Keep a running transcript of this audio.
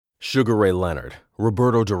Sugar Ray Leonard,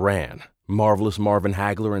 Roberto Duran, Marvelous Marvin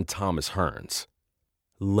Hagler, and Thomas Hearns.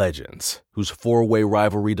 Legends, whose four-way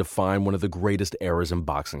rivalry defined one of the greatest eras in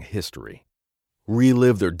boxing history.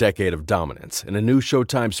 Relive their decade of dominance in a new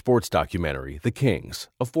Showtime sports documentary, The Kings,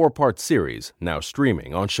 a 4-part series now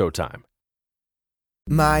streaming on Showtime.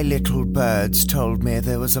 My little birds told me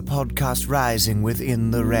there was a podcast rising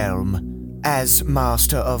within the realm. As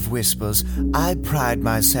Master of Whispers, I pride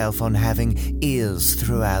myself on having ears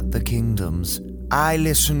throughout the kingdoms. I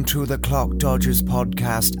listen to the Clock Dodgers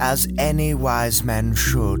podcast as any wise man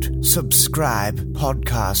should. Subscribe,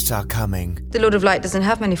 podcasts are coming. The Lord of Light doesn't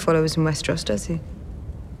have many followers in Westeros, does he?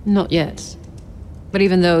 Not yet. But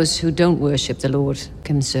even those who don't worship the Lord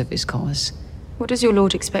can serve his cause. What does your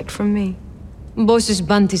Lord expect from me? Bosses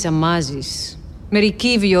bantis amazis,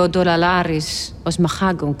 merikivio dolalaris, os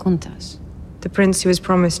machagon contas. The prince who is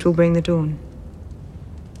promised will bring the dawn.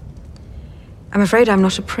 I'm afraid I'm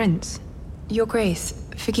not a prince. Your Grace,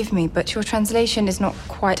 forgive me, but your translation is not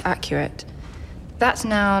quite accurate. That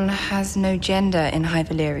noun has no gender in High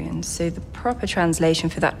Valyrian, so the proper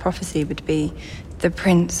translation for that prophecy would be the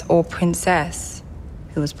prince or princess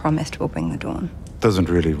who was promised will bring the dawn. Doesn't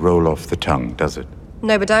really roll off the tongue, does it?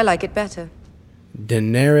 No, but I like it better.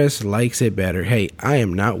 Daenerys likes it better. Hey, I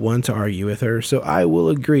am not one to argue with her, so I will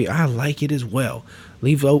agree. I like it as well.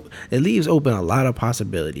 It leaves open a lot of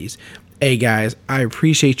possibilities. Hey guys, I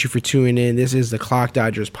appreciate you for tuning in. This is the Clock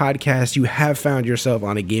Dodgers podcast. You have found yourself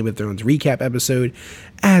on a Game of Thrones recap episode.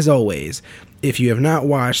 As always, if you have not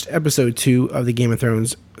watched episode 2 of the Game of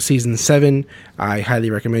Thrones season 7, I highly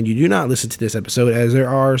recommend you do not listen to this episode as there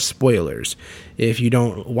are spoilers. If you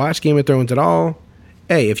don't watch Game of Thrones at all,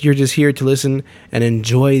 hey, if you're just here to listen and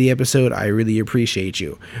enjoy the episode, I really appreciate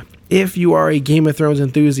you. If you are a Game of Thrones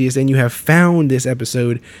enthusiast and you have found this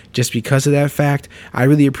episode just because of that fact, I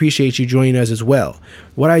really appreciate you joining us as well.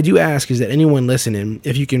 What I do ask is that anyone listening,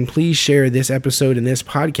 if you can please share this episode and this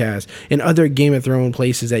podcast in other Game of Thrones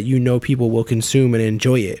places that you know people will consume and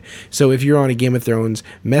enjoy it. So if you're on a Game of Thrones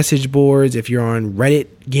message boards, if you're on Reddit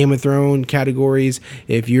Game of Thrones categories,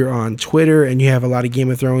 if you're on Twitter and you have a lot of Game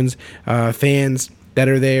of Thrones fans that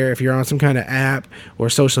are there, if you're on some kind of app or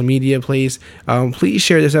social media place, please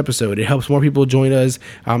share this episode. It helps more people join us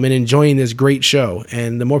in enjoying this great show.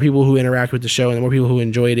 And the more people who interact with the show and the more people who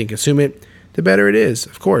enjoy it and consume it, the better it is,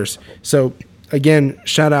 of course. So again,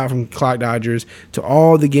 shout out from Clock Dodgers to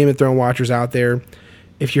all the Game of Thrones watchers out there.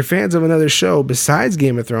 If you're fans of another show besides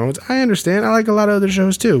Game of Thrones, I understand. I like a lot of other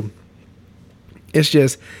shows too. It's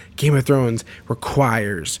just Game of Thrones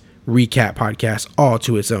requires recap podcast all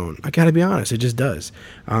to its own. I gotta be honest, it just does.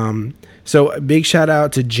 So a big shout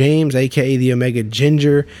out to James, aka the Omega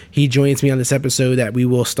Ginger. He joins me on this episode that we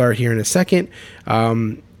will start here in a second.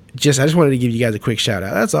 I just wanted to give you guys a quick shout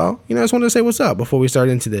out. That's all. I just wanted to say what's up before we start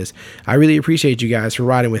into this. I really appreciate you guys for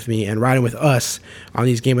riding with me and riding with us on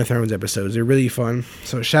these Game of Thrones episodes. They're really fun.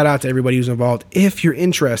 So shout out to everybody who's involved. If you're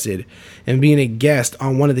interested in being a guest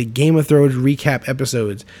on one of the Game of Thrones recap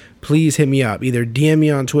episodes, please hit me up. Either DM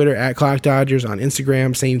me on Twitter at Clock Dodgers, on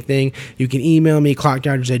Instagram, same thing. You can email me,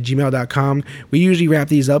 clockdodgers@gmail.com. We usually wrap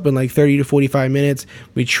these up in like 30 to 45 minutes.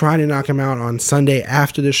 We try to knock them out on Sunday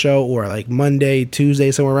after the show or like Monday,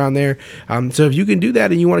 Tuesday, somewhere around there. So if you can do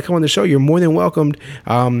that and you want to come on the show, you're more than welcomed.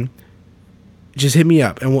 Just hit me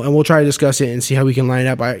up and we'll try to discuss it and see how we can line it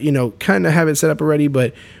up. I, kind of have it set up already,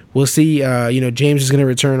 but we'll see. James is going to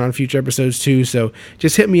return on future episodes too. So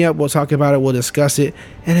just hit me up. We'll talk about it. We'll discuss it.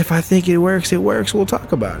 And if I think it works, we'll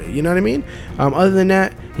talk about it. You know what I mean? Other than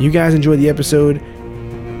that, you guys enjoy the episode.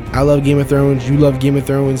 I love Game of Thrones. You love Game of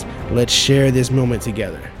Thrones. Let's share this moment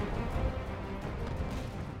together.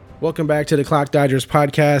 Welcome back to the Clock Dodgers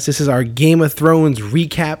podcast. This is our Game of Thrones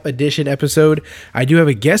recap edition episode. I do have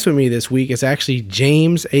a guest with me this week. It's actually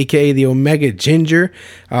James, aka the Omega Ginger.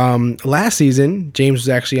 Last season, James was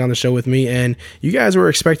actually on the show with me, and you guys were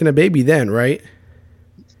expecting a baby then, right?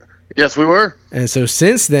 Yes, we were. And so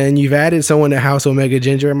since then, you've added someone to House Omega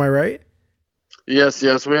Ginger, am I right? Yes,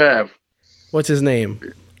 we have. What's his name?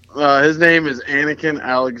 His name is Anakin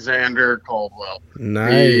Alexander Caldwell.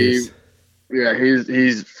 Nice.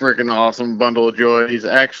 He's freaking awesome, bundle of joy. He's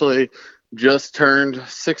actually just turned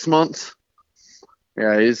 6 months.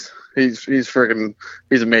 Yeah, he's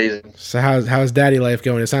amazing. So how's daddy life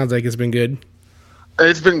going? It sounds like it's been good.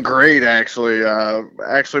 It's been great, actually.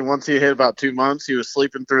 Once he hit about 2 months, he was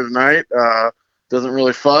sleeping through the night. Doesn't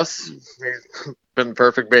really fuss. He's been a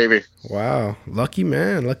perfect baby. Wow, lucky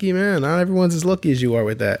man. Not everyone's as lucky as you are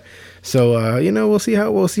with that. So we'll see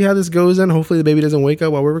how this goes. And hopefully the baby doesn't wake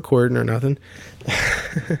up while we're recording or nothing.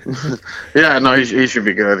 Yeah, no, he should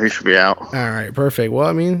be good. He should be out. All right, perfect.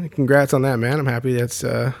 Well, congrats on that, man. I'm happy that's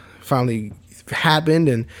finally happened,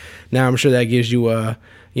 and now I'm sure that gives you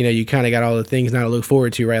you kind of got all the things now to look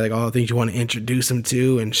forward to, right? Like all the things you want to introduce him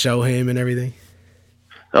to and show him and everything.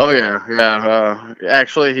 Oh yeah.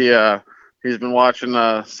 Actually, he's been watching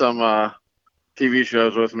some TV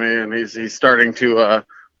shows with me, and he's starting to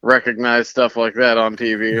recognize stuff like that on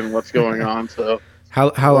TV and what's going on. So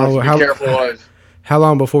how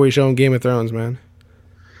long before we show him Game of Thrones, man?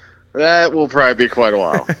 That will probably be quite a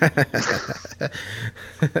while.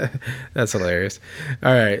 That's hilarious.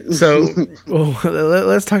 All right, so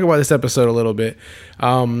let's talk about this episode a little bit.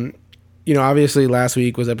 Obviously last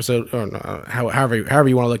week was episode, or no, however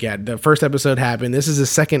you want to look at it. The first episode happened. This is the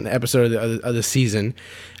second episode of the season.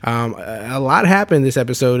 A lot happened this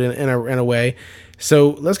episode in a way.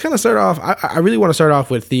 So let's kind of start off. I really want to start off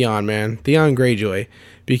with Theon, man. Theon Greyjoy,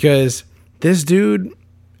 because this dude.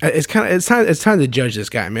 It's time to judge this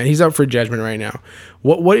guy, man. He's up for judgment right now.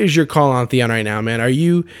 What is your call on Theon right now, man? Are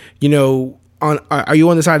you on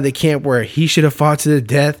the side of the camp where he should have fought to the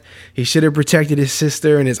death? He should have protected his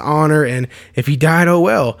sister and his honor, and if he died, oh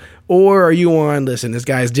well. Or are you on, listen, this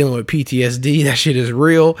guy's dealing with PTSD, that shit is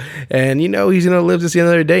real, and he's gonna live to see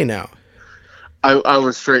another day now? I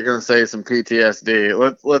was straight gonna say some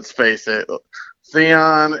PTSD. Let's face it.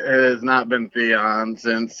 Theon has not been Theon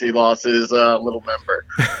since he lost his little member.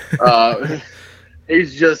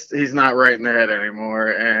 He's not right in the head anymore,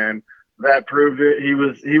 and that proved it.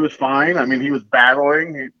 He was fine. I mean, he was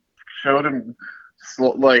battling. He showed him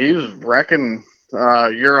like he was wrecking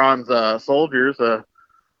Euron's soldiers,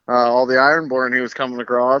 all the Ironborn he was coming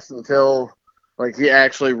across, until like he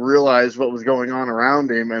actually realized what was going on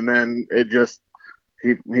around him, and then it just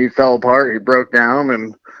he fell apart. He broke down,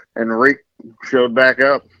 and Reek showed back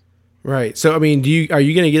up. Right. So I mean, are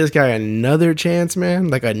you going to give this guy another chance, man?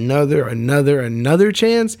 Like another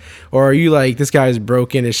chance, or are you like, this guy's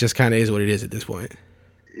broken, it's just kind of is what it is at this point?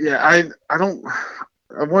 Yeah, I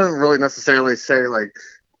wouldn't really necessarily say like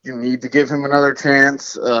you need to give him another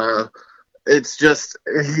chance. It's just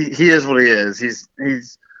he is what he is.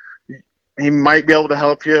 He might be able to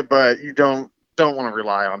help you, but you don't want to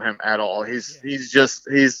rely on him at all. He's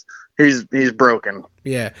broken.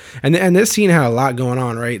 Yeah. And this scene had a lot going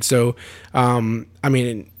on, right? So, I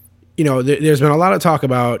mean, there's been a lot of talk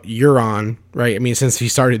about Euron, right? I mean, since he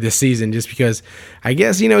started this season, just because I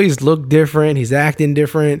guess, he's looked different, he's acting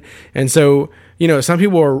different. And so, some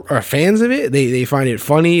people are fans of it. They find it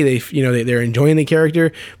funny. They're enjoying the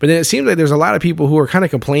character, but then it seems like there's a lot of people who are kind of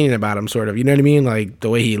complaining about him, sort of, you know what I mean? Like the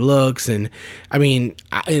way he looks. And I mean,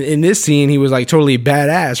 in this scene, he was like totally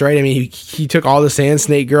badass, right? I mean, he took all the Sand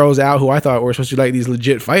Snake girls out who I thought were supposed to be like these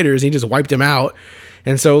legit fighters. And he just wiped them out.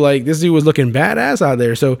 And so like this dude was looking badass out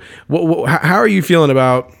there. So how are you feeling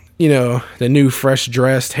about, the new fresh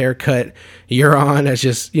dressed haircut Euron that's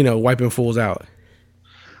just, wiping fools out?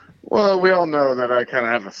 Well, we all know that I kind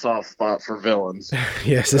of have a soft spot for villains.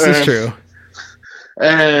 Yes, this is true.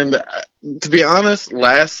 And to be honest,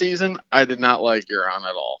 last season, I did not like Euron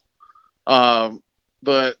at all.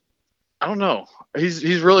 But I don't know.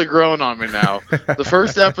 He's really growing on me now. The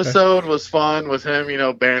first episode was fun with him,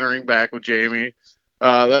 bantering back with Jaime.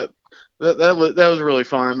 That was really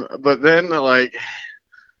fun. But then, like,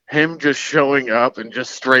 him just showing up and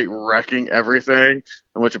just straight wrecking everything,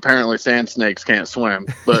 which apparently sand snakes can't swim.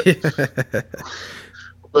 But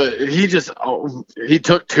but he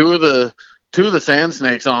took two of the sand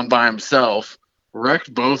snakes on by himself,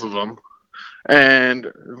 wrecked both of them.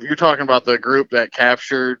 And you're talking about the group that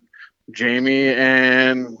captured Jaime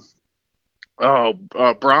and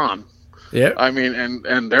Bronn. Yeah. I mean,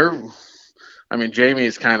 and they're. I mean,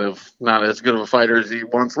 Jaime's kind of not as good of a fighter as he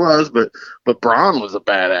once was, but Bronn was a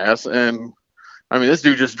badass, and I mean, this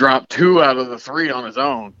dude just dropped 2 out of the 3 on his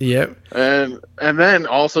own. Yep. And then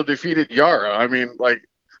also defeated Yara. I mean, like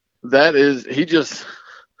I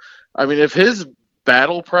mean, if his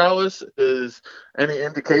battle prowess is any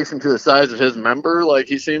indication to the size of his member, like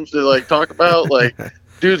he seems to like talk about, like.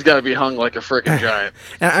 Dude's got to be hung like a freaking giant.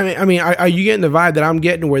 And I mean, are you getting the vibe that I'm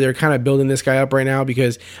getting where they're kind of building this guy up right now?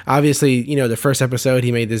 Because obviously, the first episode,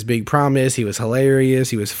 he made this big promise. He was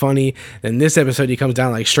hilarious. He was funny. And this episode, he comes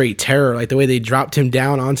down like straight terror, like the way they dropped him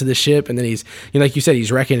down onto the ship. And then he's, like you said,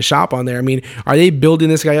 he's wrecking shop on there. I mean, are they building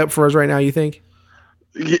this guy up for us right now, you think?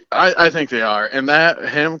 Yeah, I think they are. And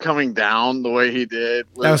him coming down the way he did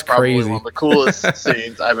was probably crazy. One of the coolest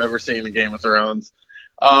scenes I've ever seen in Game of Thrones.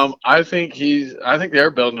 I think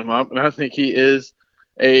they're building him up, and I think he is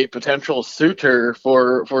a potential suitor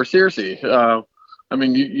for Cersei. I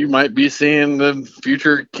mean, you might be seeing the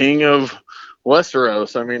future king of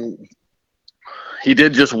Westeros. I mean, he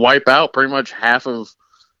did just wipe out pretty much half of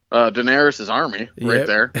Daenerys' army right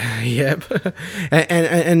there. Yep.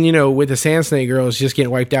 And you know, with the Sand Snake girls just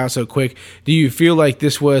getting wiped out so quick, do you feel like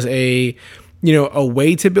this was a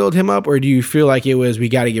way to build him up, or do you feel like it was, we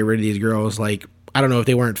got to get rid of these girls? Like, I don't know if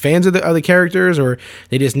they weren't fans of the other characters, or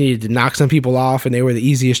they just needed to knock some people off and they were the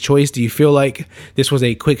easiest choice. Do you feel like this was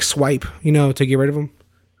a quick swipe, to get rid of them?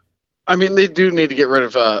 I mean, they do need to get rid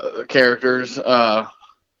of characters,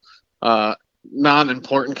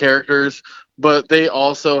 non-important characters, but they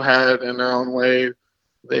also had, in their own way,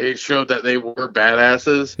 they showed that they were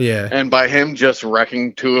badasses. Yeah. And by him just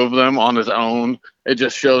wrecking 2 of them on his own, it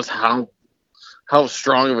just shows how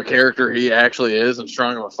strong of a character he actually is and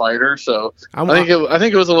strong of a fighter. So I think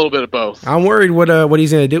it was a little bit of both. I'm worried what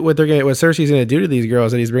he's gonna do, what Cersei's gonna do to these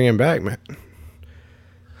girls that he's bringing back, man.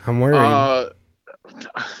 I'm worried.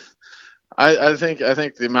 I think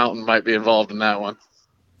the Mountain might be involved in that one.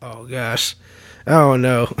 Oh gosh. Oh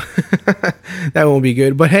no. That won't be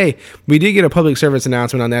good. But hey, we did get a public service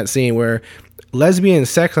announcement on that scene where lesbian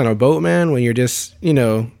sex on a boat, man, when you're just,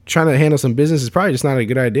 trying to handle some business, is probably just not a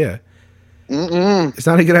good idea. It's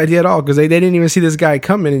not a good idea at all, because they didn't even see this guy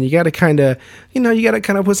coming, and you got to kind of,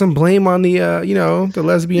 put some blame on the, the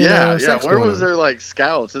lesbian. Sex Where was there like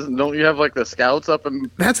scouts? Don't you have like the scouts up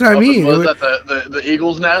and? That's what I mean. Was that the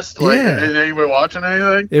Eagle's Nest? Like, anybody watching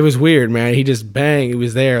anything? It was weird, man. He just banged. It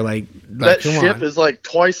was there, like that ship is like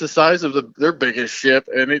twice the size of their biggest ship,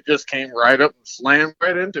 and it just came right up and slammed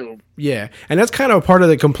right into him. Yeah, and that's kind of part of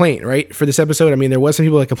the complaint, right, for this episode. I mean, there was some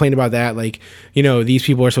people that complained about that, like, these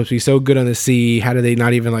people are supposed to be so good on the sea. How did they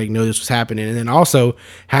not even like know this was happening? And then also,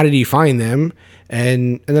 how did he find them?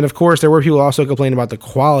 And then of course there were people also complaining about the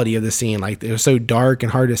quality of the scene, like it was so dark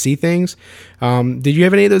and hard to see things. Did you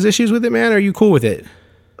have any of those issues with it, man? Or are you cool with it?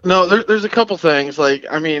 No, there's a couple things. Like,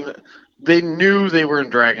 I mean, they knew they were in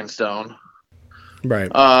Dragonstone.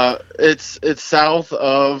 Right. It's south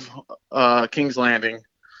of King's Landing.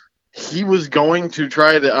 He was going to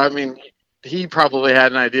try to. I mean, he probably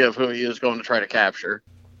had an idea of who he was going to try to capture.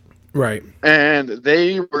 Right. And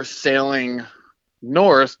they were sailing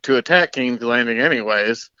north to attack King's Landing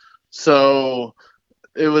anyways. So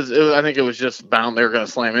I think it was just bound they were going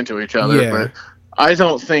to slam into each other. Yeah. But I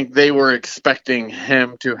don't think they were expecting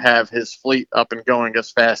him to have his fleet up and going as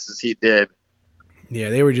fast as he did. Yeah,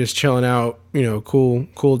 they were just chilling out,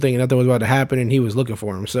 cool thing. Nothing was about to happen, and he was looking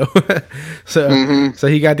for him. So, so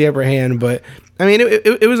he got the upper hand. But I mean,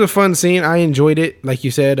 it was a fun scene. I enjoyed it. Like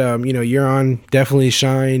you said, Euron definitely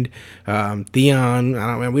shined. Theon,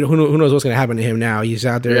 I don't know. Who knows what's going to happen to him now? He's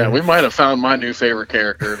out there. Yeah, we might have found my new favorite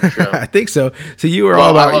character in the show. I think so. So you were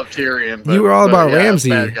all about. I love Tyrion. You were all about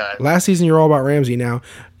Ramsay. Last season, you were all about Ramsay. Now,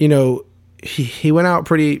 He went out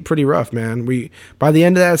pretty rough, man. By the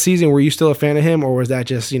end of that season, were you still a fan of him, or was that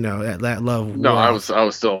just that love? No, I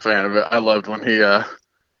was still a fan of it. I loved when he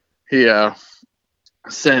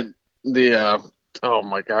sent the oh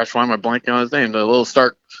my gosh, why am I blanking on his name? The little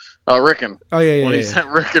Stark, Rickon. Oh yeah. When he sent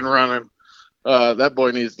Rickon running, that boy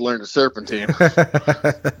needs to learn the serpentine.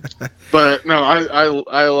 But no,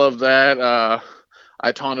 I love that.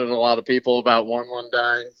 I taunted a lot of people about one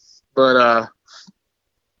dying, but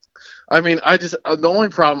I mean, the only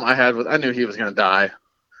problem I had I knew he was going to die.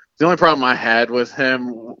 The only problem I had with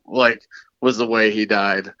him, was the way he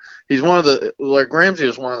died. He's Ramsay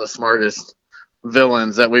is one of the smartest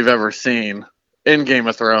villains that we've ever seen in Game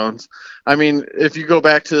of Thrones. I mean, if you go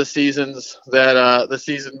back to the seasons the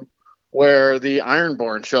season where the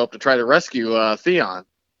Ironborn show up to try to rescue Theon,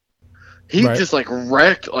 he just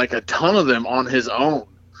wrecked a ton of them on his own.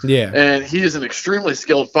 Yeah. And he is an extremely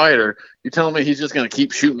skilled fighter. You telling me he's just going to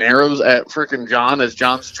keep shooting arrows at freaking Jon as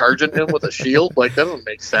Jon's charging him with a shield? That doesn't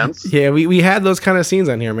make sense. Yeah, we had those kind of scenes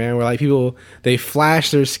on here, man, where people, they flash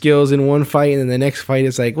their skills in one fight, and then the next fight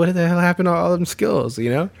it's like, what the hell happened to all them skills,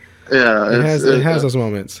 Yeah. It has those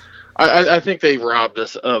moments. I think they robbed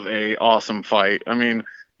us of a awesome fight. I mean,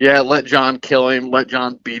 yeah, let Jon kill him, let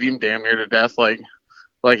Jon beat him damn near to death like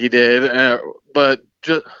he did, but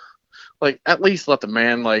just... at least let the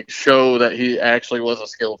man, show that he actually was a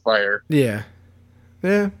skilled fighter. Yeah.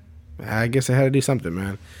 Yeah. I guess I had to do something,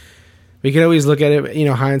 man. We can always look at it,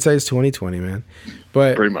 hindsight's 20/20, man.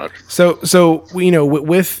 But pretty much. So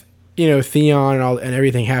with Theon and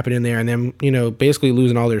everything happening there, and them, basically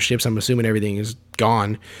losing all their ships, I'm assuming everything is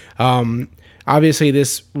gone. Obviously,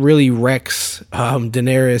 this really wrecks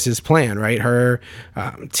Daenerys' plan, right? Her,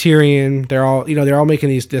 Tyrion, they're all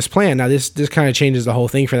making this plan. Now, this kind of changes the whole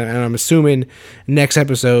thing for them, and I'm assuming next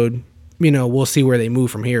episode, we'll see where they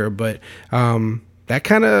move from here. But that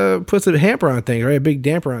kind of puts a hamper on things, right? A big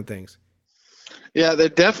damper on things. Yeah, they're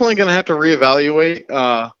definitely going to have to reevaluate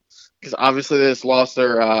because obviously they just lost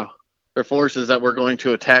their their forces that were going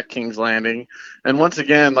to attack King's Landing. And once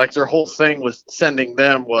again, like their whole thing was sending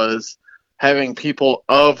them was having people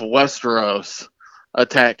of Westeros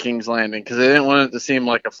attack King's Landing because they didn't want it to seem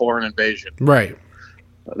like a foreign invasion. Right.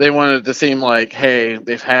 They wanted it to seem like, hey,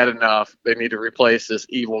 they've had enough. They need to replace this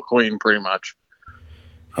evil queen, pretty much.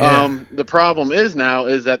 Yeah. The problem is now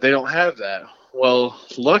is that they don't have that. Well,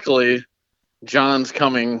 luckily, Jon's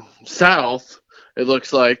coming south, it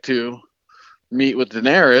looks like, to meet with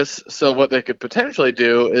Daenerys. So what they could potentially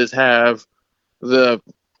do is have the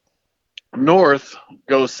North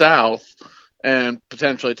go south and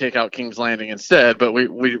potentially take out King's Landing instead. But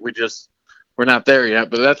we're not there yet.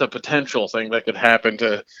 But that's a potential thing that could happen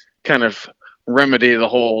to kind of remedy the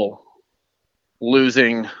whole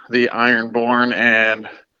losing the Ironborn and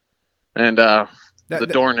the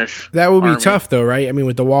Dornish. That would be army. tough, though, right? I mean,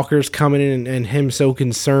 with the Walkers coming in and him so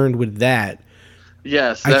concerned with that.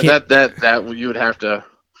 Yes, that you would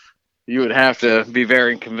have to be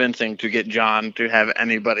very convincing to get Jon to have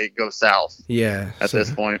anybody go south. Yeah, at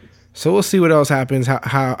this point. So we'll see what else happens.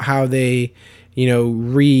 How they,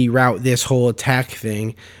 reroute this whole attack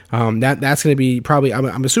thing. That's going to be probably.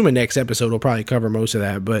 I'm assuming next episode will probably cover most of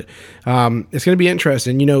that, but it's going to be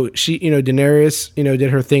interesting. Daenerys, did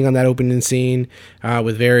her thing on that opening scene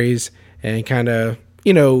with Varys and kind of,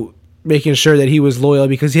 making sure that he was loyal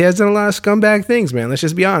because he has done a lot of scumbag things, man. Let's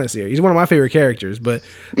just be honest here. He's one of my favorite characters, but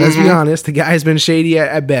let's be honest, the guy's been shady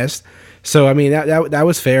at best. So I mean that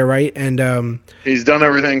was fair, right? And he's done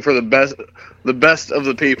everything for the best of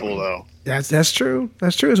the people, though. That's true.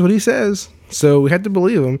 That's true. Is what he says. So we had to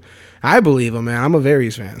believe him. I believe him, man. I'm a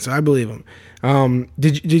Varys fan, so I believe him.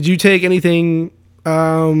 Did you take anything,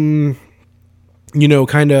 kind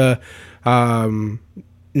of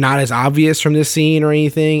not as obvious from this scene or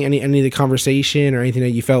anything? Any of the conversation or anything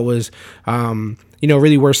that you felt was,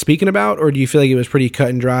 really worth speaking about? Or do you feel like it was pretty cut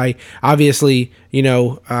and dry? Obviously,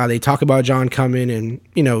 they talk about Jon coming and,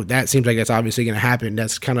 that seems like that's obviously going to happen.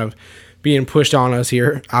 That's kind of being pushed on us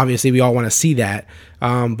here. Obviously, we all want to see that.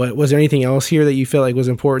 But was there anything else here that you felt like was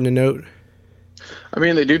important to note? I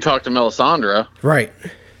mean, they do talk to Melisandre. Right.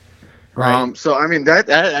 So, I mean, that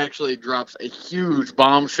actually drops a huge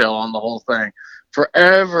bombshell on the whole thing.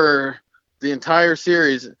 Forever, the entire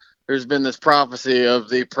series, there's been this prophecy of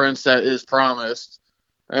the prince that is promised.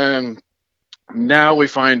 And now we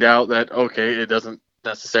find out that, okay, it doesn't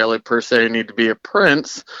necessarily per se need to be a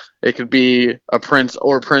prince. It could be a prince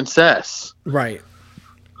or princess. Right.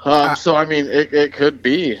 So, I mean, it could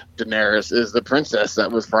be Daenerys is the princess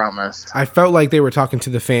that was promised. I felt like they were talking to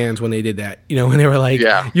the fans when they did that. When they were like,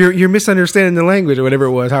 yeah. you're misunderstanding the language or whatever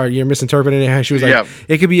it was. How you're misinterpreting it. How she was like,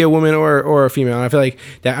 It could be a woman or a female. And I feel like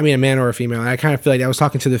that, a man or a female. And I kind of feel like I was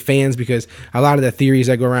talking to the fans because a lot of the theories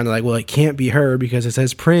that go around are like, well, it can't be her because it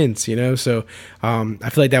says prince, So I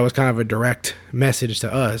feel like that was kind of a direct message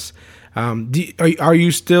to us. Are you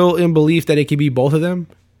still in belief that it could be both of them?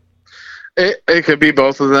 It could be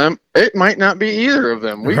both of them. It might not be either of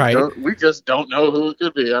them. We just don't know who it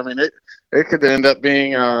could be. I mean, it could end up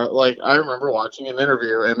being like I remember watching an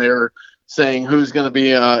interview and they were saying who's going to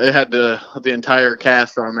be. It had the entire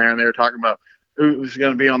cast on there, and they were talking about who's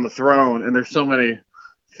going to be on the throne. And there's so many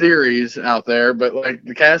theories out there, but like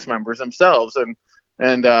the cast members themselves,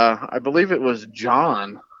 and I believe it was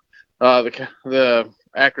Jon, the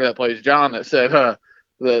actor that plays Jon, that said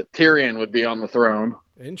that Tyrion would be on the throne.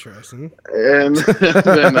 Interesting. And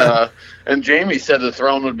then and Jamie said the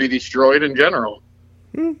throne would be destroyed in general.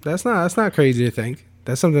 That's not crazy to think.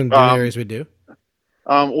 That's something Daenerys would do.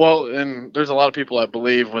 Well, and there's a lot of people that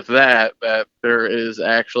believe with that there is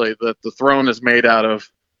actually that the throne is made out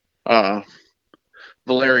of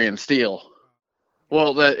Valyrian steel.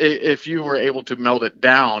 Well, that if you were able to melt it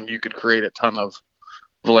down, you could create a ton of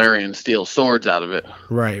Valyrian steel swords out of it.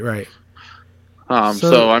 Right.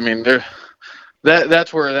 So I mean,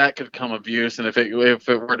 that's where that could come of use, and if it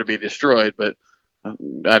were to be destroyed, but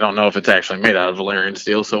I don't know if it's actually made out of Valyrian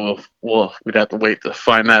steel, so we'd have to wait to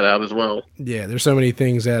find that out as well. Yeah, there's so many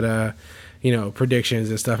things that predictions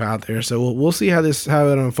and stuff out there, so we'll see how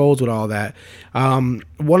it unfolds with all that.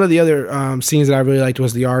 One of the other scenes that I really liked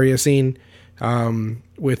was the Arya scene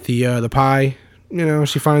with the pie.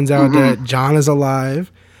 She finds out that Jon is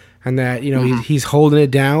alive, and that he's holding it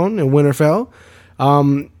down in Winterfell.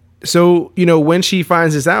 So, when she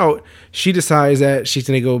finds this out, she decides that she's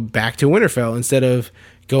going to go back to Winterfell instead of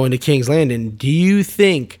going to King's Landing. Do you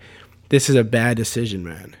think this is a bad decision,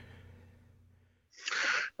 man?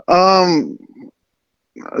 No.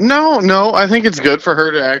 I think it's good for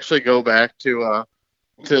her to actually go back to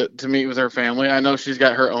meet with her family. I know she's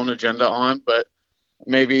got her own agenda on, but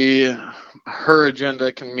maybe her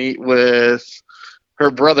agenda can meet with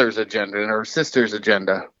her brother's agenda and her sister's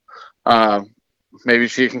agenda. Maybe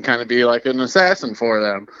she can kind of be like an assassin for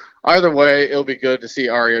them. Either way, it'll be good to see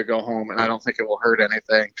Arya go home, and I don't think it will hurt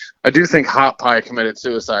anything. I do think Hot Pie committed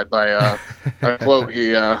suicide by a quote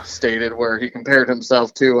he stated where he compared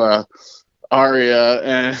himself to Arya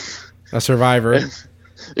and a survivor.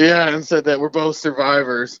 And said that we're both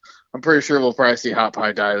survivors. I'm pretty sure we'll probably see Hot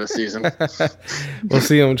Pie die this season. We'll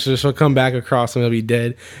see him. She'll come back across and he'll be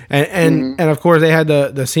dead. And of course they had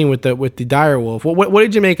the scene with the dire wolf. What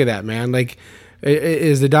did you make of that, man? Like,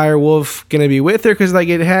 is the dire wolf gonna be with her? Because like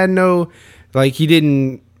it had no, like he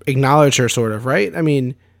didn't acknowledge her, sort of, right? I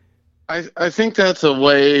mean, I think that's a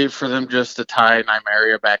way for them just to tie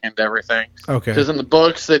Nymeria back into everything. Okay. Because in the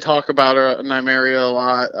books they talk about Nymeria a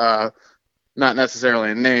lot. Not necessarily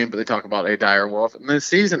a name, but they talk about a dire wolf. And this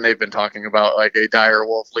season they've been talking about like a dire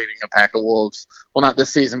wolf leading a pack of wolves. Well, not this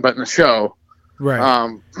season, but in the show.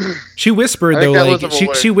 Right. She whispered though, like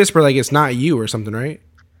she whispered like it's not you or something, right?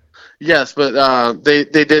 Yes, but they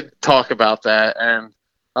did talk about that, and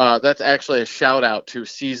that's actually a shout out to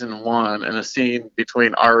season 1 and a scene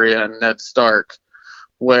between Arya and Ned Stark,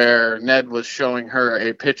 where Ned was showing her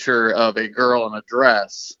a picture of a girl in a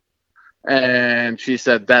dress, and she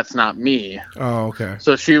said, "That's not me." Oh, okay.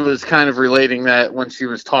 So she was kind of relating that when she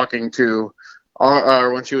was talking to,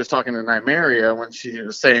 when she was talking to Nymeria, when she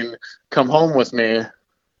was saying, "Come home with me,"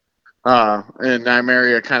 and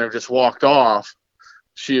Nymeria kind of just walked off.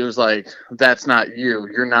 She was like, "That's not you.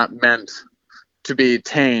 You're not meant to be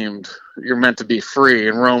tamed. You're meant to be free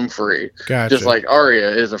and roam free." Gotcha. Just like Arya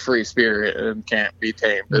is a free spirit and can't be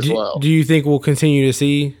tamed as well. Do you think we'll continue to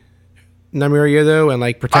see Nymeria though, and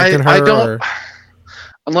like protecting her? I don't.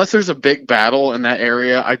 Unless there's a big battle in that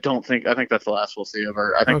area, I think that's the last we'll see of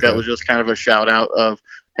her. I think that was just kind of a shout out of,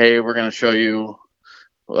 "Hey, we're going to show you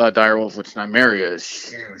direwolf," which Nymeria is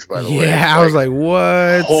huge, by the way. Yeah, I was like,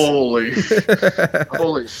 what? Holy shit,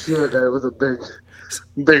 that was a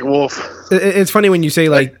big wolf. It's funny when you say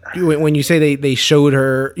like when you say they showed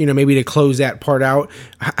her, maybe to close that part out.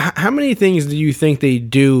 How many things do you think they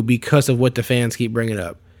do because of what the fans keep bringing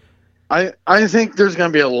up? I think there's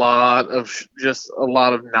going to be a lot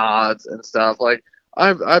of nods and stuff. Like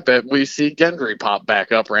I bet we see Gendry pop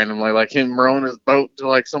back up randomly, like him rowing his boat to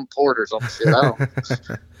like some port or some shit.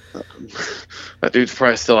 That dude's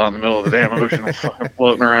probably still out in the middle of the damn ocean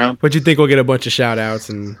floating around. But you think we'll get a bunch of shout outs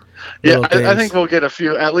and I think we'll get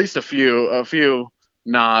at least a few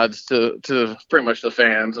nods to pretty much the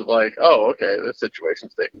fans of like, oh, okay, this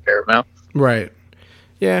situation's taken care of now. Right.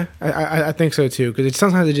 Yeah, I think so too, because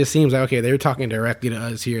sometimes it just seems like, okay, they're talking directly to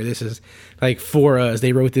us here. This is like for us.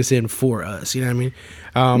 They wrote this in for us. You know what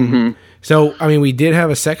I mean? So, I mean, we did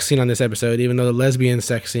have a sex scene on this episode, even though the lesbian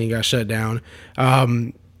sex scene got shut down.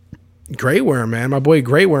 Grey Worm, man. My boy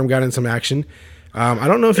Grey Worm got in some action. I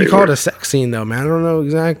don't know if you call it a sex scene, though, man. I don't know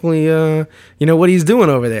exactly, what he's doing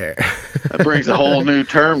over there. That brings a whole new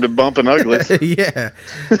term to bumping uglies. Yeah.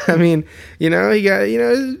 I mean, he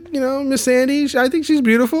got, Miss Sandy, I think she's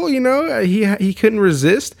beautiful, he couldn't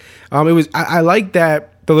resist. I like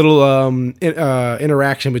that, the little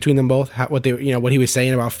interaction between them both, what he was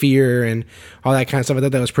saying about fear and all that kind of stuff. I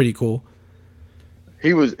thought that was pretty cool.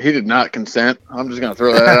 He did not consent. I'm just gonna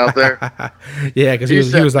throw that out there. Yeah, because he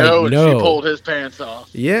was like, no. And she pulled his pants off.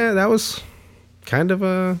 Yeah, that was kind of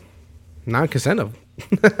a non-consentive.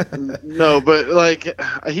 No, but like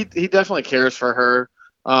he definitely cares for her.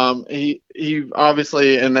 He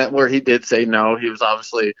obviously, and that where he did say no,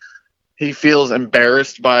 he feels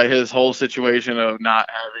embarrassed by his whole situation of not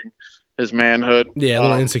having his manhood. Yeah, a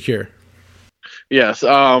little insecure. Yes.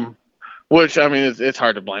 Which, I mean, it's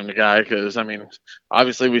hard to blame the guy because, I mean,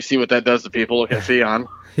 obviously we see what that does to people. Look at Theon.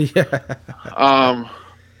 Yeah.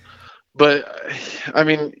 But, I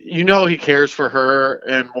mean, he cares for her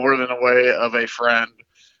in more than a way of a friend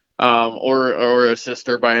or a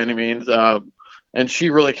sister by any means. And she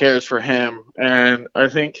really cares for him. And I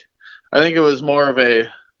think it was more of it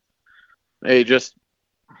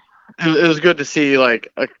was good to see, like,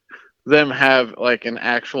 them have, like, an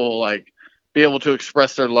actual, like, be able to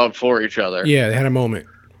express their love for each other. Yeah, they had a moment.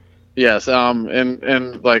 Yes,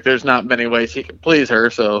 and like there's not many ways he could please her,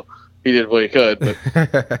 so he did what he could.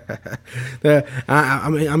 But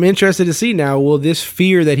I'm interested to see now, will this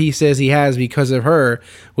fear that he says he has because of her,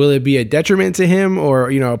 will it be a detriment to him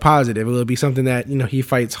or, a positive? Will it be something that, he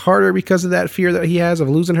fights harder because of that fear that he has of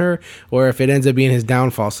losing her, or if it ends up being his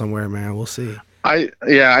downfall somewhere, man, we'll see.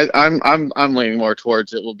 I'm leaning more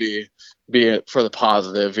towards it will be it for the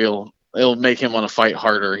positive. It'll make him want to fight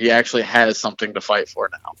harder. He actually has something to fight for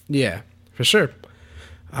now. Yeah, for sure.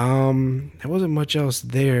 There wasn't much else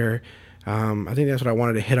there. I think that's what I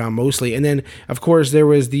wanted to hit on mostly. And then, of course, there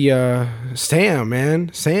was the Sam,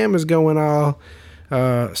 man. Sam is going all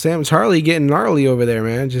Sam Charlie getting gnarly over there,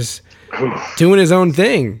 man. Just doing his own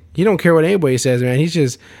thing. He don't care what anybody says, man. He's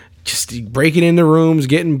just breaking into rooms,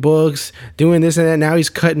 getting books, doing this and that. Now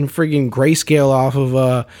he's cutting freaking Grayscale off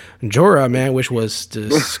of Jorah, man, which was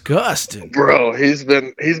disgusting. Bro, he's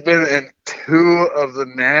been in 2 of the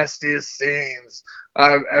nastiest scenes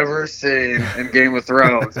I've ever seen in Game of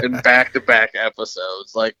Thrones in back-to-back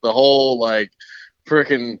episodes. Like the whole like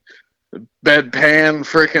freaking bedpan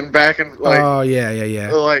freaking back and like oh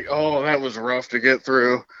yeah. Like, oh, that was rough to get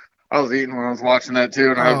through. I was eating when I was watching that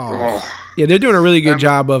too, and yeah, they're doing a really good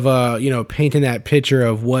job of painting that picture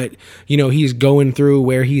of what he's going through,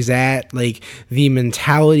 where he's at, like the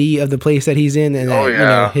mentality of the place that he's in, and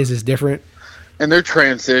that, his is different. And their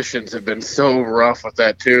transitions have been so rough with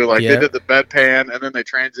that too. Like they did the bedpan, and then they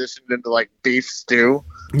transitioned into like beef stew.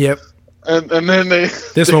 Yep. And then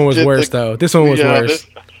this one was worse though. This one was worse.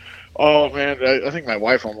 Oh man, I think my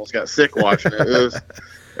wife almost got sick watching it.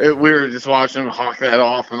 We were just watching them hawk that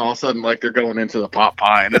off, and all of a sudden, like they're going into the pot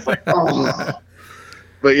pie, and it's like, oh.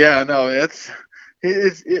 But yeah, no,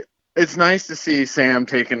 it's nice to see Sam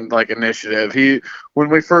taking like initiative. When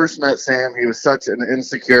we first met Sam, he was such an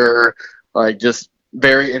insecure, like just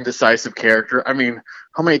very indecisive character. I mean,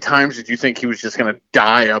 how many times did you think he was just gonna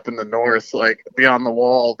die up in the north, like beyond the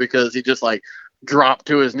wall, because he just like dropped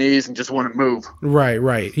to his knees and just wouldn't move?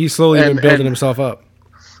 Right. He's slowly been building himself up.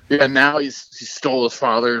 Yeah, now he stole his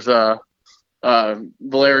father's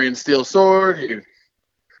Valyrian steel sword.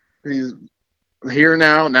 He's here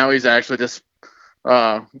now. Now he's actually just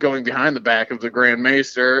going behind the back of the Grand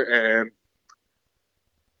Maester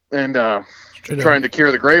and trying to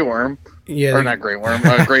cure the Grey Worm. Yeah, or not Grey Worm,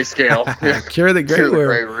 Grayscale. Yeah. Cure the Grey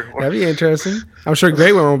Worm. That'd be interesting. I'm sure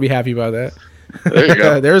Grey Worm will be happy about that. There you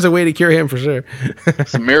go. There's a way to cure him for sure.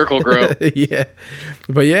 Some miracle grow. Yeah.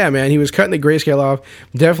 But yeah, man, he was cutting the Grayscale off.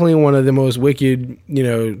 Definitely one of the most wicked,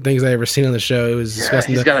 things I ever seen on the show. It was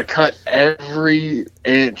disgusting. He's got to cut every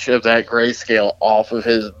inch of that Grayscale off of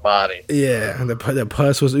his body. Yeah. And the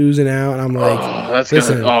pus was oozing out. And I'm like,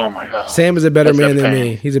 listen, oh my God. Sam is a better man than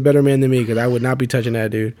me. He's a better man than me because I would not be touching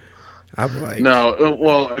that dude. I'm like, no,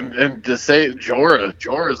 well, and to say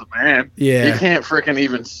Jorah's a man. Yeah, he can't freaking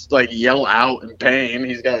even like yell out in pain.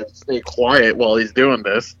 He's got to stay quiet while he's doing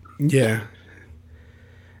this. Yeah,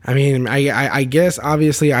 I mean, I guess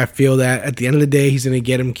obviously I feel that at the end of the day he's gonna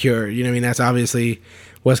get him cured. You know what I mean? That's obviously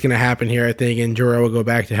what's gonna happen here. I think, and Jorah will go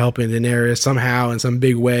back to helping Daenerys somehow in some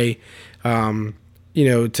big way. To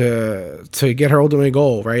get her ultimate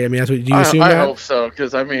goal, right? I mean, that's what do you assume? I hope so,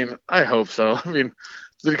 because I hope so. I mean.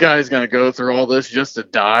 The guy's gonna go through all this just to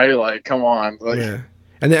die? Like, come on! Like, yeah,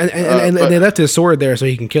 and they left his sword there so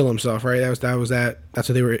he can kill himself, right? That's what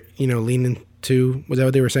they were, leaning to. Was that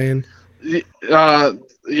what they were saying? Yeah,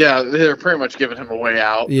 they're pretty much giving him a way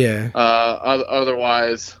out. Yeah.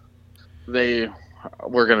 Otherwise, they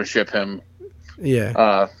were gonna ship him.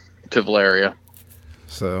 Yeah. To Valyria.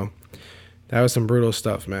 So, that was some brutal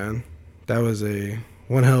stuff, man. That was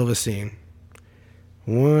one hell of a scene.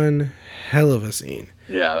 One hell of a scene.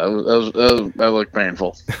 Yeah, that looked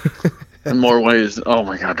painful. In more ways. Oh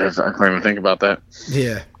my God, I can't even think about that.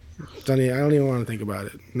 Yeah. I don't even want to think about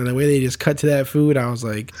it. And the way they just cut to that food, I was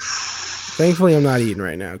like, thankfully I'm not eating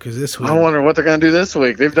right now because this week. I wonder what they're going to do this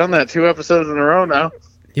week. They've done that 2 episodes in a row now.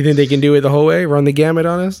 You think they can do it the whole way? Run the gamut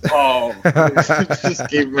on us? Oh, just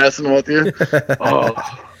keep messing with you. Oh.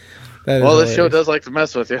 Well, this show does like to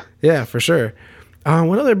mess with you. Yeah, for sure.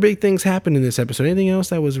 What other big things happened in this episode? Anything else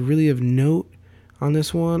that was really of note on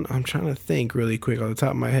this one? I'm trying to think really quick on the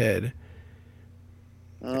top of my head.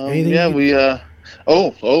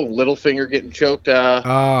 Littlefinger getting choked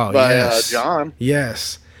by Jon.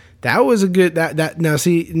 Yes. That was a good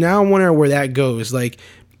now I'm wondering where that goes. Like,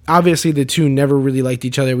 obviously the two never really liked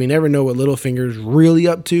each other. We never know what Littlefinger's really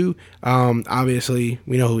up to. Obviously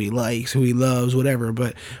we know who he likes, who he loves, whatever,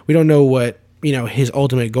 but we don't know what his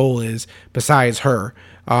ultimate goal is besides her.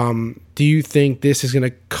 Do you think this is going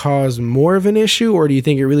to cause more of an issue, or do you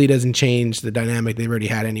think it really doesn't change the dynamic they've already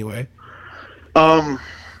had anyway? I'm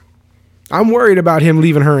worried about him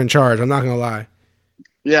leaving her in charge. I'm not going to lie.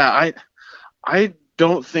 Yeah, I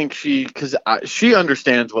don't think because she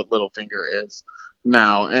understands what Littlefinger is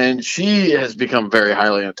now, and she has become very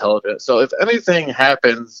highly intelligent. So if anything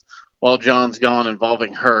happens while Jon's gone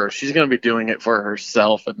involving her, she's going to be doing it for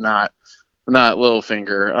herself and not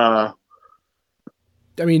Littlefinger.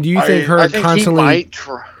 Do you think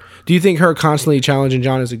do you think her constantly challenging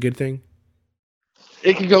Jon is a good thing?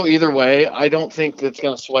 It could go either way. I don't think it's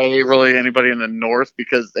going to sway really anybody in the North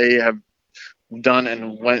because they have done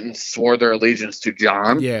and went and swore their allegiance to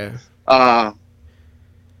Jon. Yeah. but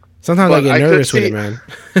Sometimes I get I could nervous with see- it, man.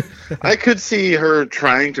 I could see her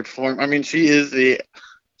trying to perform. I mean, she's the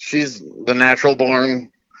natural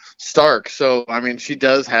born Stark, so I mean, she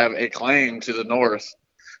does have a claim to the North,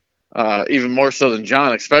 even more so than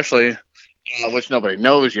Jon, especially, which nobody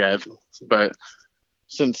knows yet. But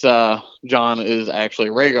since Jon is actually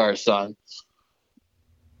Rhaegar's son,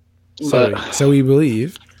 So we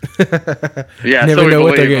believe. yeah, Never so we know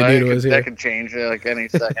what they're believe gonna do to us here. that could change like any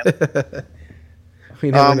second.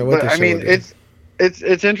 We never know what but the I show mean, will do.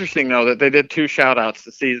 it's interesting though that they did 2 shout outs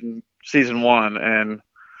to season 1 and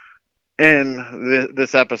in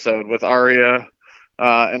this episode with Arya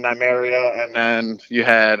and Nymeria, and then you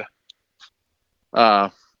had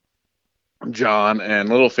Jon and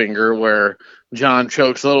Littlefinger, where Jon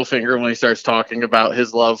chokes Littlefinger when he starts talking about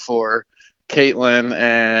his love for Catelyn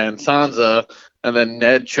and Sansa, and then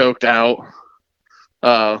Ned choked out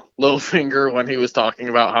Littlefinger when he was talking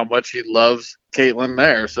about how much he loves Catelyn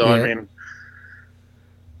there. So Yeah. I mean,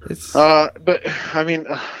 It's but I mean,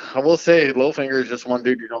 I will say Littlefinger is just one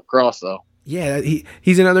dude you don't cross, though. yeah,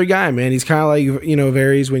 he's another guy, man. He's kind of like,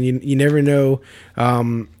 Varys, when you never know.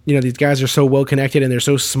 These guys are so well connected and they're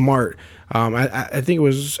so smart. I think it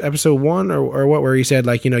was episode 1 or what, where he said,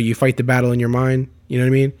 like, you fight the battle in your mind. You know what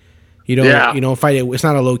I mean? You don't fight it. It's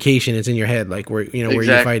not a location. It's in your head, like where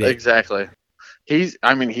you fight it. Exactly. He's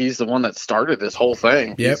the one that started this whole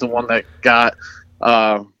thing. Yep. He's the one that got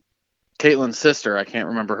Caitlyn's sister. I can't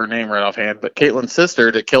remember her name right offhand, but Caitlyn's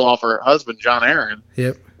sister to kill off her husband, Jon Arryn.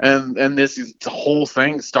 Yep. And the whole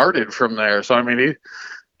thing started from there. So I mean,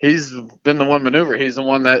 he's been the one maneuver. He's the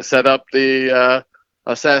one that set up the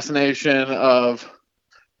assassination of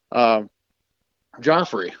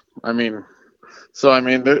Joffrey. I mean,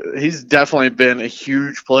 he's definitely been a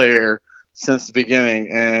huge player since the beginning.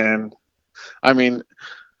 And I mean,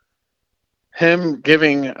 he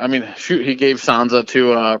gave Sansa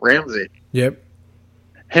to Ramsay. Yep.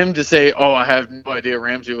 Him to say, "Oh, I have no idea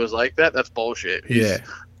Ramsay was like that," that's bullshit. He's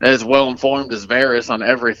as well informed as Varys on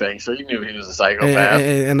everything, so you knew he was a psychopath.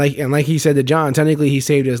 And like he said to Jon, technically he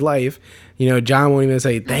saved his life. Jon won't even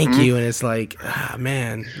say thank you, and it's like,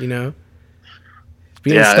 man, he's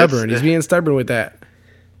being stubborn. He's being stubborn with that.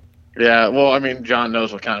 Yeah, well, I mean, Jon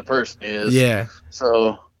knows what kind of person he is. Yeah.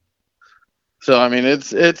 So I mean,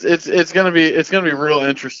 it's gonna be real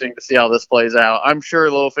interesting to see how this plays out. I'm sure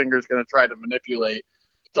Littlefinger's gonna try to manipulate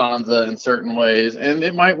Sansa in certain ways, and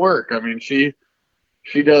it might work. I mean, she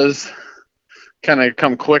does kind of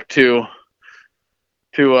come quick to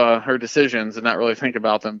her decisions and not really think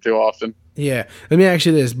about them too often. Yeah. Let me ask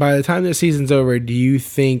you this: by the time the season's over, do you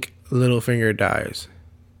think Littlefinger dies?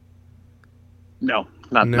 No,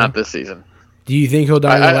 not this season. Do you think he'll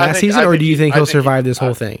die in the last season, or do you think he'll survive this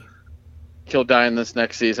whole thing? He'll die in this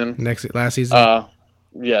next season. Last season?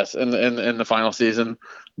 Yes, in the final season,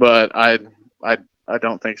 but I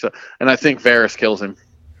don't think so, and I think Varys kills him.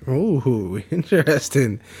 Ooh,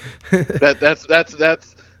 interesting. That's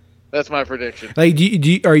my prediction. Like,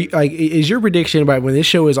 is your prediction about when this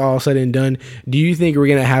show is all said and done? Do you think we're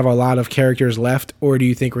gonna have a lot of characters left, or do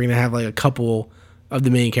you think we're gonna have like a couple of the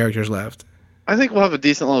main characters left? I think we'll have a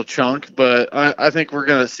decent little chunk, but I think we're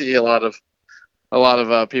gonna see a lot of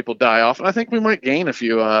people die off, and I think we might gain a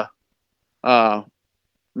few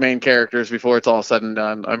main characters before it's all said and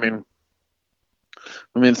done. I mean,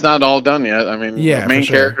 it's not all done yet. I mean, yeah, the main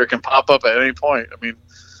character can pop up at any point. I mean,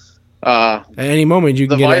 at any moment you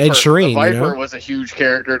can get Ed Sheeran. The Viper was a huge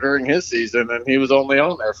character during his season, and he was only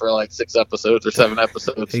on there for like 6 episodes or 7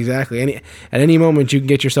 episodes. Exactly. At any moment you can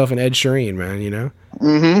get yourself an Ed Sheeran, man.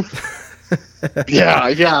 Yeah,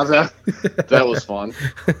 that was fun.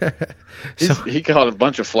 He caught a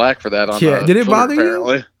bunch of flack for that on did it Twitter, bother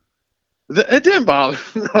apparently. you? It didn't bother.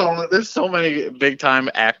 No, there's so many big time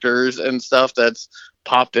actors and stuff that's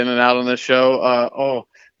popped in and out on this show.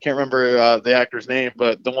 Can't remember the actor's name,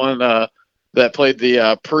 but the one that played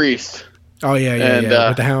the priest. Oh yeah,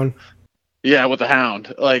 with the Hound. Yeah, with the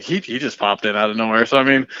Hound. Like he just popped in out of nowhere. So I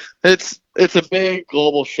mean, it's a big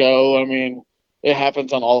global show. I mean, it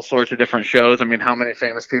happens on all sorts of different shows. I mean, how many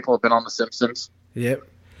famous people have been on The Simpsons? Yep.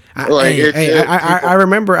 I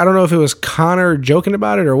remember, I don't know if it was Connor joking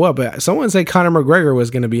about it or what, but someone said Conor McGregor was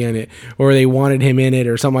going to be in it, or they wanted him in it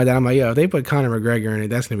or something like that. I'm like, yo, if they put Conor McGregor in it,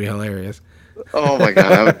 that's going to be hilarious. Oh my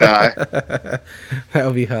God, I would die. That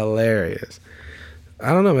would be hilarious.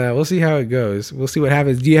 I don't know, man. We'll see how it goes. We'll see what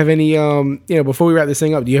happens. Do you have any, before we wrap this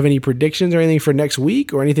thing up, do you have any predictions or anything for next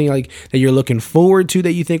week, or anything like that you're looking forward to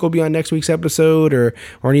that you think will be on next week's episode, or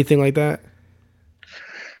anything like that?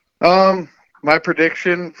 My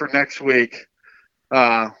prediction for next week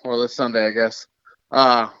or this Sunday, I guess,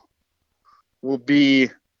 will be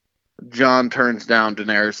Jon turns down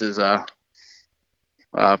Daenerys'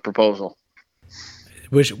 proposal.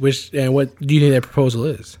 Which and what do you think that proposal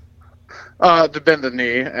is? To bend the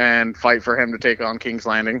knee and fight for him to take on King's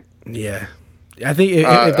Landing. Yeah, I think if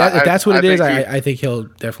that's what it is, I think he'll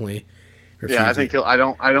definitely. Yeah, I think he'll. I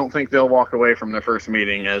don't think they'll walk away from their first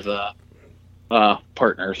meeting as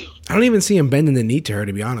partners. I don't even see him bending the knee to her,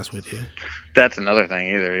 to be honest with you. That's another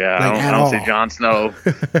thing either. Yeah, Like, I don't see Jon Snow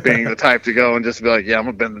being the type to go and just be like, "Yeah, I'm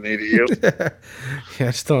gonna bend the knee to you." Yeah,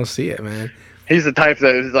 I just don't see it, man. He's the type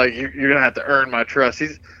that is like, you're gonna have to earn my trust.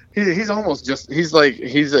 He's almost just he's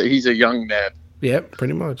a young Ned. Yep,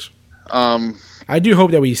 pretty much. I do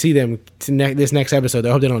hope that we see them this next episode.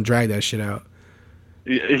 I hope they don't drag that shit out.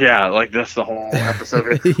 Yeah, like that's the whole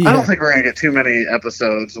episode. Yeah. I don't think we're gonna get too many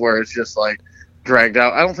episodes where it's just like dragged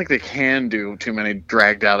out. I don't think they can do too many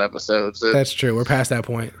dragged out episodes. That's true. We're past that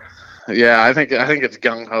point. Yeah, I think it's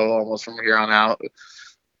gung ho almost from here on out.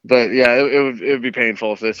 But yeah, it would be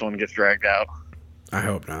painful if this one gets dragged out. I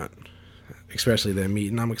hope not, especially them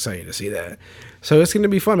meeting. I'm excited to see that. So it's going to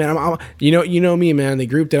be fun, man. I'm you know me, man. The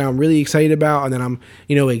group that I'm really excited about, and then I'm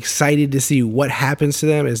excited to see what happens to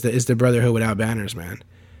them is the Brotherhood without banners, man.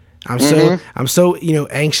 I'm so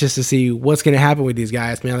anxious to see what's going to happen with these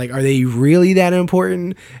guys, man. Like, are they really that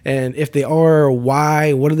important? And if they are,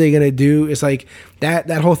 why? What are they going to do? It's like that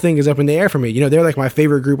whole thing is up in the air for me. They're like my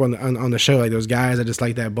favorite group on the show. Like those guys, I just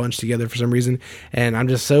like that bunch together for some reason. And I'm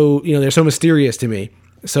just so they're so mysterious to me.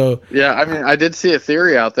 So yeah, I mean, I did see a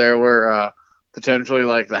theory out there where potentially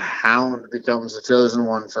like the Hound becomes the chosen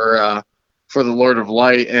one for the Lord of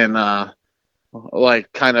Light and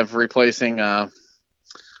like kind of replacing.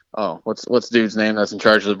 What's dude's name that's in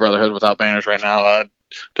charge of the Brotherhood without banners right now?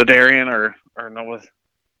 Dondarrion or no,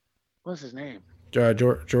 what's his name?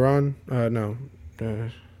 Joran? No.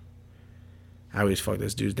 I always fuck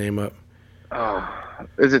this dude's name up.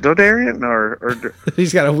 Is it Dondarrion or?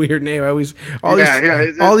 He's got a weird name. All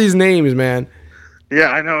these names, man. Yeah,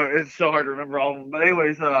 I know it's so hard to remember all of them. But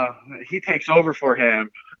anyways, he takes over for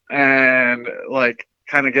him and like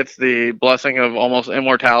kind of gets the blessing of almost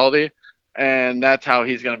immortality. And that's how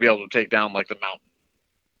he's going to be able to take down like the Mountain,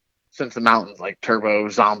 since the Mountain's like turbo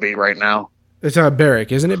zombie right now. It's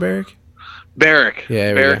Beric, isn't it? Beric.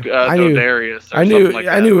 Yeah, Beric. Dondarrius. I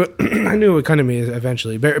knew it kind of means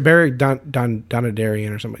eventually. Beric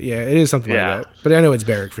Dondarrion or something. Yeah, it is something like that. But I know it's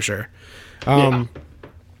Beric for sure.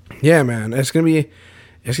 Yeah, man, it's gonna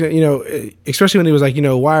especially when he was like,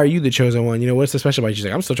 why are you the chosen one? What's the special about you? She's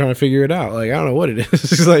like, I'm still trying to figure it out. Like, I don't know what it is.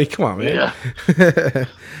 She's like, come on, man. Yeah. You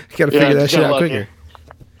gotta figure that shit out quicker.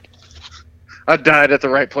 I died at the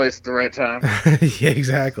right place at the right time. Yeah,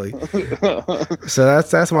 exactly. So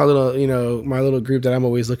that's my little, my little group that I'm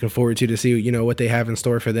always looking forward to see, what they have in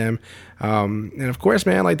store for them. And of course,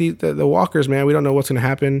 man, like the walkers, man, we don't know what's going to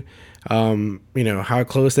happen. How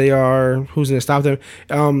close they are, who's going to stop them.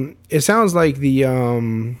 It sounds like the,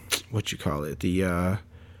 what you call it? The,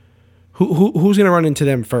 who's going to run into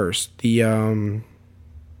them first? The,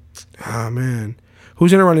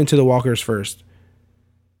 who's going to run into the walkers first?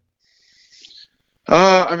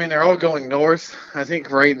 I mean, they're all going north. I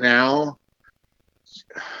think right now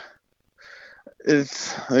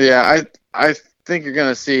I think you're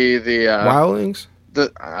gonna see the Wildlings.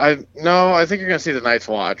 I think you're gonna see the Night's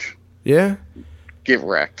Watch. Yeah. Get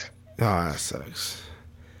wrecked. Oh, that sucks.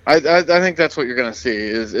 I think that's what you're gonna see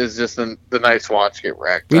is just the Night's Watch get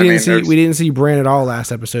wrecked. We didn't see Bran at all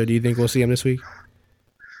last episode. Do you think we'll see him this week?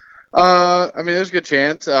 I mean, there's a good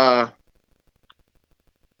chance.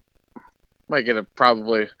 We'll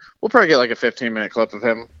probably get like a 15-minute clip of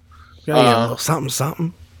him. Yeah,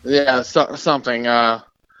 something. Yeah, something.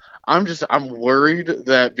 I'm worried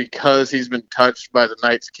that because he's been touched by the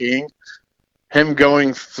Night's King, him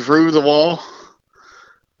going through the wall,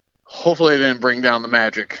 hopefully it didn't bring down the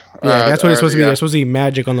magic. Yeah, that's what it's supposed to be. There's supposed to be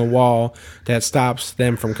magic on the wall that stops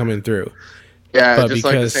them from coming through. Yeah, but just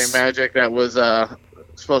like the same magic that was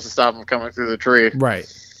supposed to stop him coming through the tree.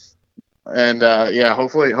 Right. And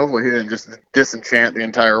hopefully he didn't just disenchant the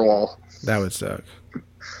entire wall. That would suck.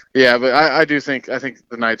 Yeah, but I think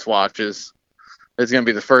the Night's Watch is going to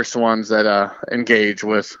be the first ones that engage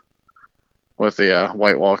with the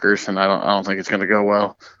White Walkers, and I don't think it's going to go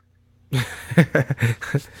well. I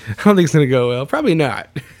don't think it's going to go well. Probably not.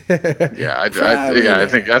 I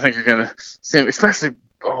think you're going to see him, especially.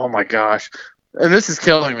 Oh my gosh, and this is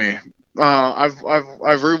killing me. I've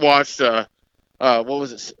rewatched. What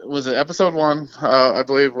was it? Was it episode 1? I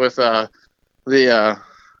believe with they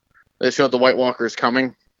showed the White Walkers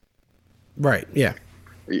coming. Right. Yeah.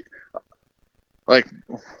 like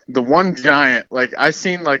the one giant. Like I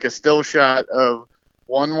seen like a still shot of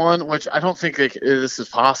 1-1, which I don't think this is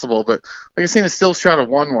possible, but like I seen a still shot of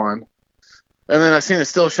 1-1, and then I seen a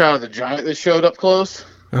still shot of the giant that showed up close.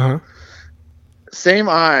 Same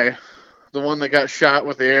eye, the one that got shot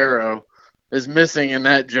with the arrow, is missing in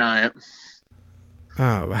that giant.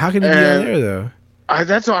 Oh, how can he be on there though?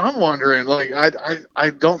 That's what I'm wondering. Like, I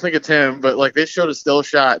don't think it's him, but like they showed a still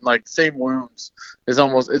shot, and like same wounds it's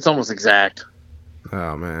almost exact.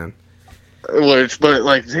 Oh man. But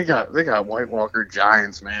like they got White Walker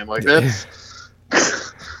giants, man. Like that's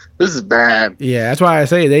this is bad. Yeah, that's why I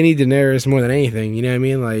say they need Daenerys more than anything. You know what I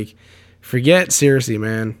mean? Like, forget Cersei,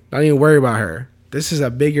 man. Don't even worry about her. This is a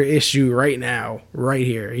bigger issue right now, right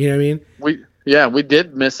here. You know what I mean? We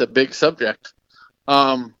did miss a big subject.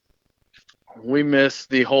 We missed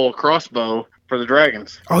the whole crossbow for the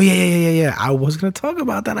dragons. Oh yeah. I was gonna talk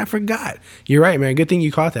about that. I forgot. You're right, man. Good thing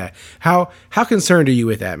you caught that. How concerned are you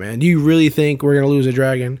with that, man? Do you really think we're gonna lose a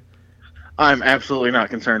dragon? I'm absolutely not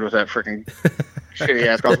concerned with that freaking shitty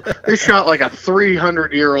ass crossbow. They shot like a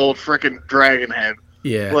 300-year-old freaking dragon head.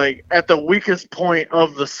 Yeah. Like at the weakest point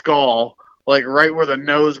of the skull, like right where the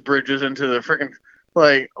nose bridges into the freaking.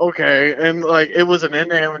 Like okay, and like it was an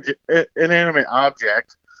inanimate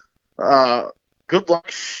object. Good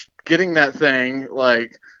luck getting that thing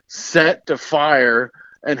like set to fire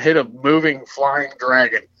and hit a moving flying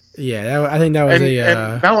dragon. Yeah, I think that was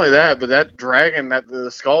and not only that, but that dragon that the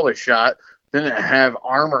skull they shot didn't have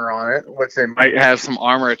armor on it, which they might have some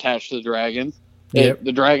armor attached to the dragon. Yep.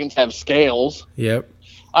 The dragons have scales. Yep.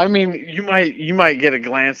 I mean, you might get a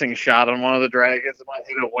glancing shot on one of the dragons. It might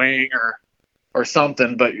hit a wing or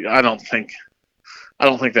something, but I don't think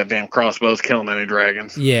that damn crossbow's killing any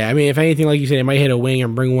dragons. Yeah, I mean, if anything, like you said, it might hit a wing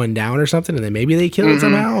and bring one down or something, and then maybe they kill it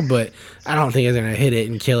somehow. But I don't think it's gonna hit it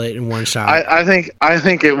and kill it in one shot. I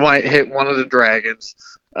think it might hit one of the dragons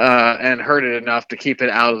and hurt it enough to keep it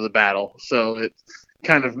out of the battle. So it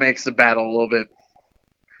kind of makes the battle a little bit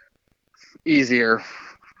easier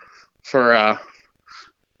for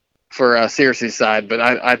Cersei's side. But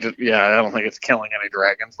I don't think it's killing any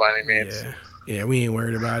dragons by any means. Yeah, we ain't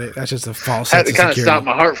worried about it. That's just a false sense of security. Had to kind security. of stop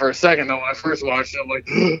my heart for a second though when I first watched it.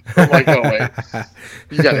 I'm like, oh wait,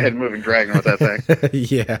 you got a head moving dragon with that thing.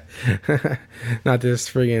 Yeah, not this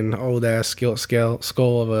friggin' old ass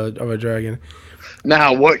skull of a dragon.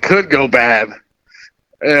 Now, what could go bad?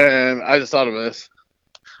 And I just thought of this.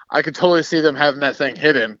 I could totally see them having that thing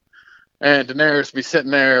hidden, and Daenerys be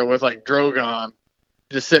sitting there with like Drogon,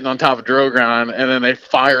 just sitting on top of Drogon, and then they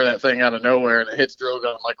fire that thing out of nowhere, and it hits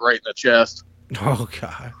Drogon like right in the chest. Oh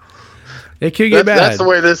God, it could get bad. That's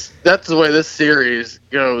the way this series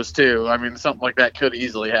goes too. I mean, something like that could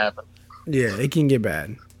easily happen. Yeah, it can get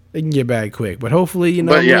bad. It can get bad quick, but hopefully, I'm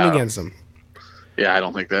rooting against them. Yeah, I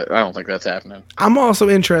don't think that's happening. I'm also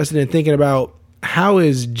interested in thinking about how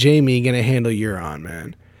is Jaime gonna handle Euron,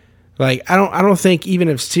 man. Like, I don't think even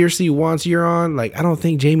if Cersei wants Euron, like I don't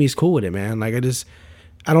think Jaime's cool with it, man. Like I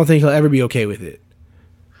don't think he'll ever be okay with it.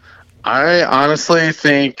 I honestly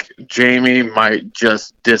think Jaime might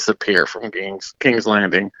just disappear from King's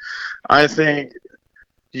Landing. I think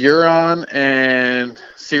Euron and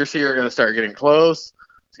Cersei are going to start getting close.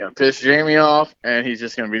 It's going to piss Jaime off, and he's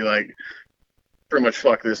just going to be like, pretty much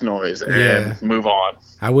fuck this noise and move on.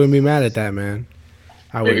 I wouldn't be mad at that, man.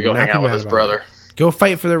 Maybe go hang out with his brother. Go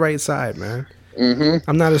fight for the right side, man. Mm-hmm.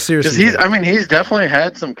 I'm not a Cersei. He's definitely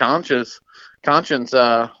had some conscience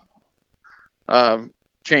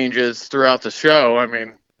changes throughout the show. I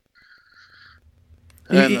mean,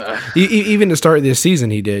 even to start this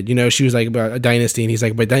season, he did. She was like about a dynasty, and he's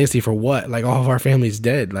like, "But dynasty for what? Like all of our family's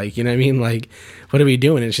dead. Like, you know what I mean? Like, what are we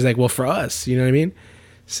doing?" And she's like, "Well, for us." You know what I mean?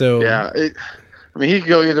 So yeah, he could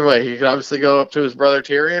go either way. He could obviously go up to his brother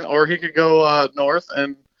Tyrion, or he could go north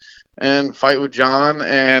and fight with Jon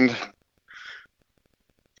and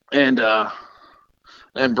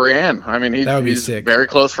Brienne. I mean, he's sick. Very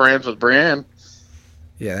close friends with Brienne.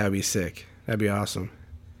 Yeah, that would be sick. That'd be awesome.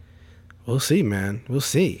 We'll see, man. We'll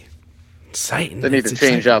see. Exciting. They need to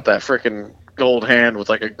change out that freaking gold hand with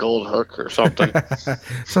like a gold hook or something.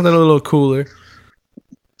 Something a little cooler.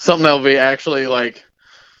 Something that'll be actually like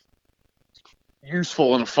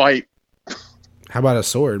useful in a fight. How about a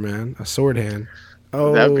sword, man? A sword hand.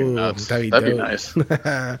 Oh, that'd be nuts. That'd be nice.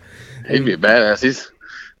 He'd be a badass.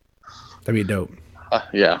 That'd be dope.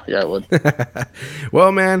 Yeah, it would.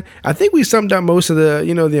 Well, man, I think we summed up most of the,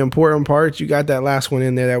 the important parts. You got that last one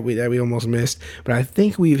in there that we almost missed, but I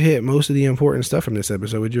think we've hit most of the important stuff from this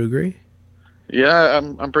episode. Would you agree? Yeah,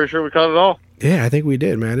 I'm pretty sure we caught it all. Yeah, I think we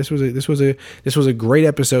did, man. This was a great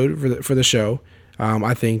episode for the show.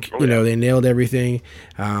 I think, they nailed everything.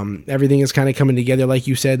 Everything is kind of coming together. Like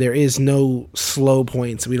you said, there is no slow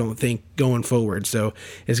points, we don't think, going forward. So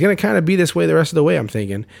it's going to kind of be this way the rest of the way, I'm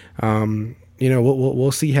thinking.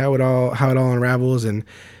 We'll see how it all unravels. And,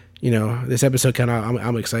 this episode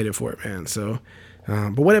I'm excited for it, man. So,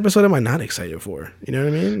 but what episode am I not excited for? You know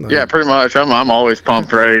what I mean? Yeah, pretty much. I'm always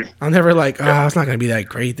pumped, right? I'm never like, it's not going to be that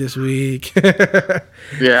great this week.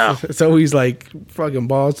 Yeah. It's always like fucking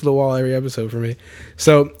balls to the wall every episode for me.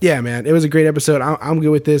 So, yeah, man, it was a great episode. I'm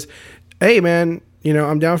good with this. Hey, man,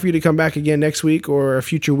 I'm down for you to come back again next week or a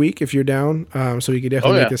future week if you're down. So we could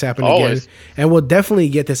definitely make this happen always. again. And we'll definitely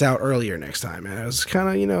get this out earlier next time, man. It was kind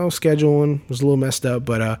of, scheduling was a little messed up,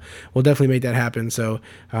 but we'll definitely make that happen. So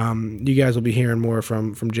you guys will be hearing more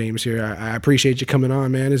from James here. I appreciate you coming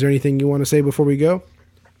on, man. Is there anything you want to say before we go?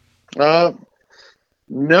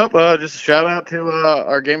 Nope. Just a shout out to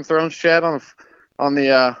our Game of Thrones chat on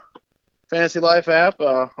the Fantasy Life app.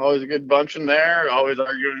 Always a good bunch in there. Always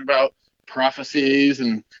arguing about prophecies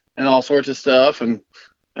and all sorts of stuff, and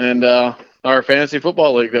our fantasy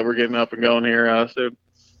football league that we're getting up and going here soon.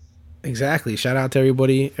 Exactly. Shout out to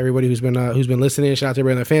everybody who's been listening. Shout out to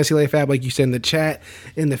everybody in the Fantasy Life app, like you said, in the chat,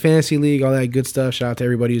 in the fantasy league, all that good stuff. Shout out to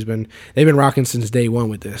everybody they've been rocking since day one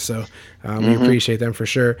with this. So we appreciate them for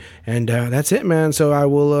sure. And that's it, man. So I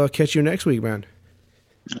will catch you next week, man.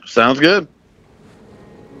 Sounds good.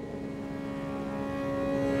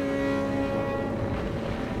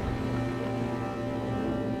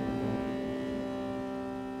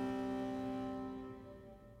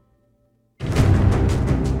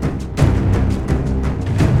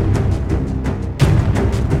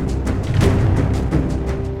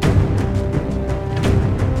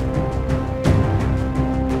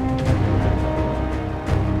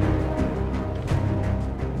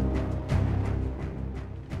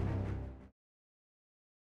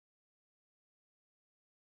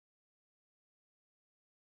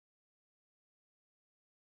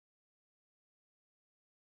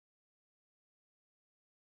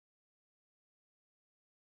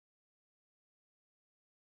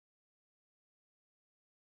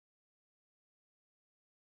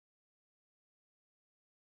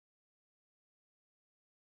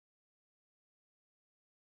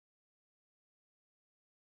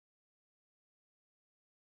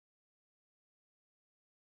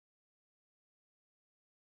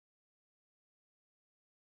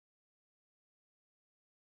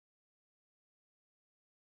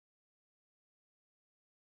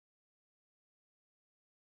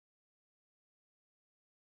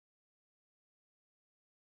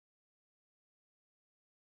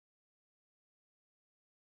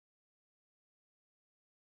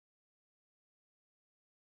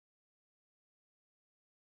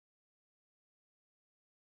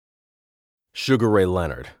 Sugar Ray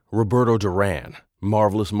Leonard, Roberto Duran,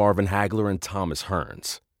 Marvelous Marvin Hagler, and Thomas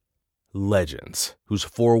Hearns. Legends, whose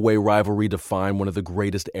four-way rivalry defined one of the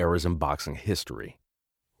greatest eras in boxing history.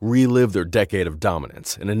 Relive their decade of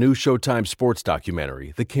dominance in a new Showtime sports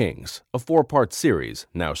documentary, The Kings, a 4-part series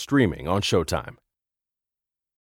now streaming on Showtime.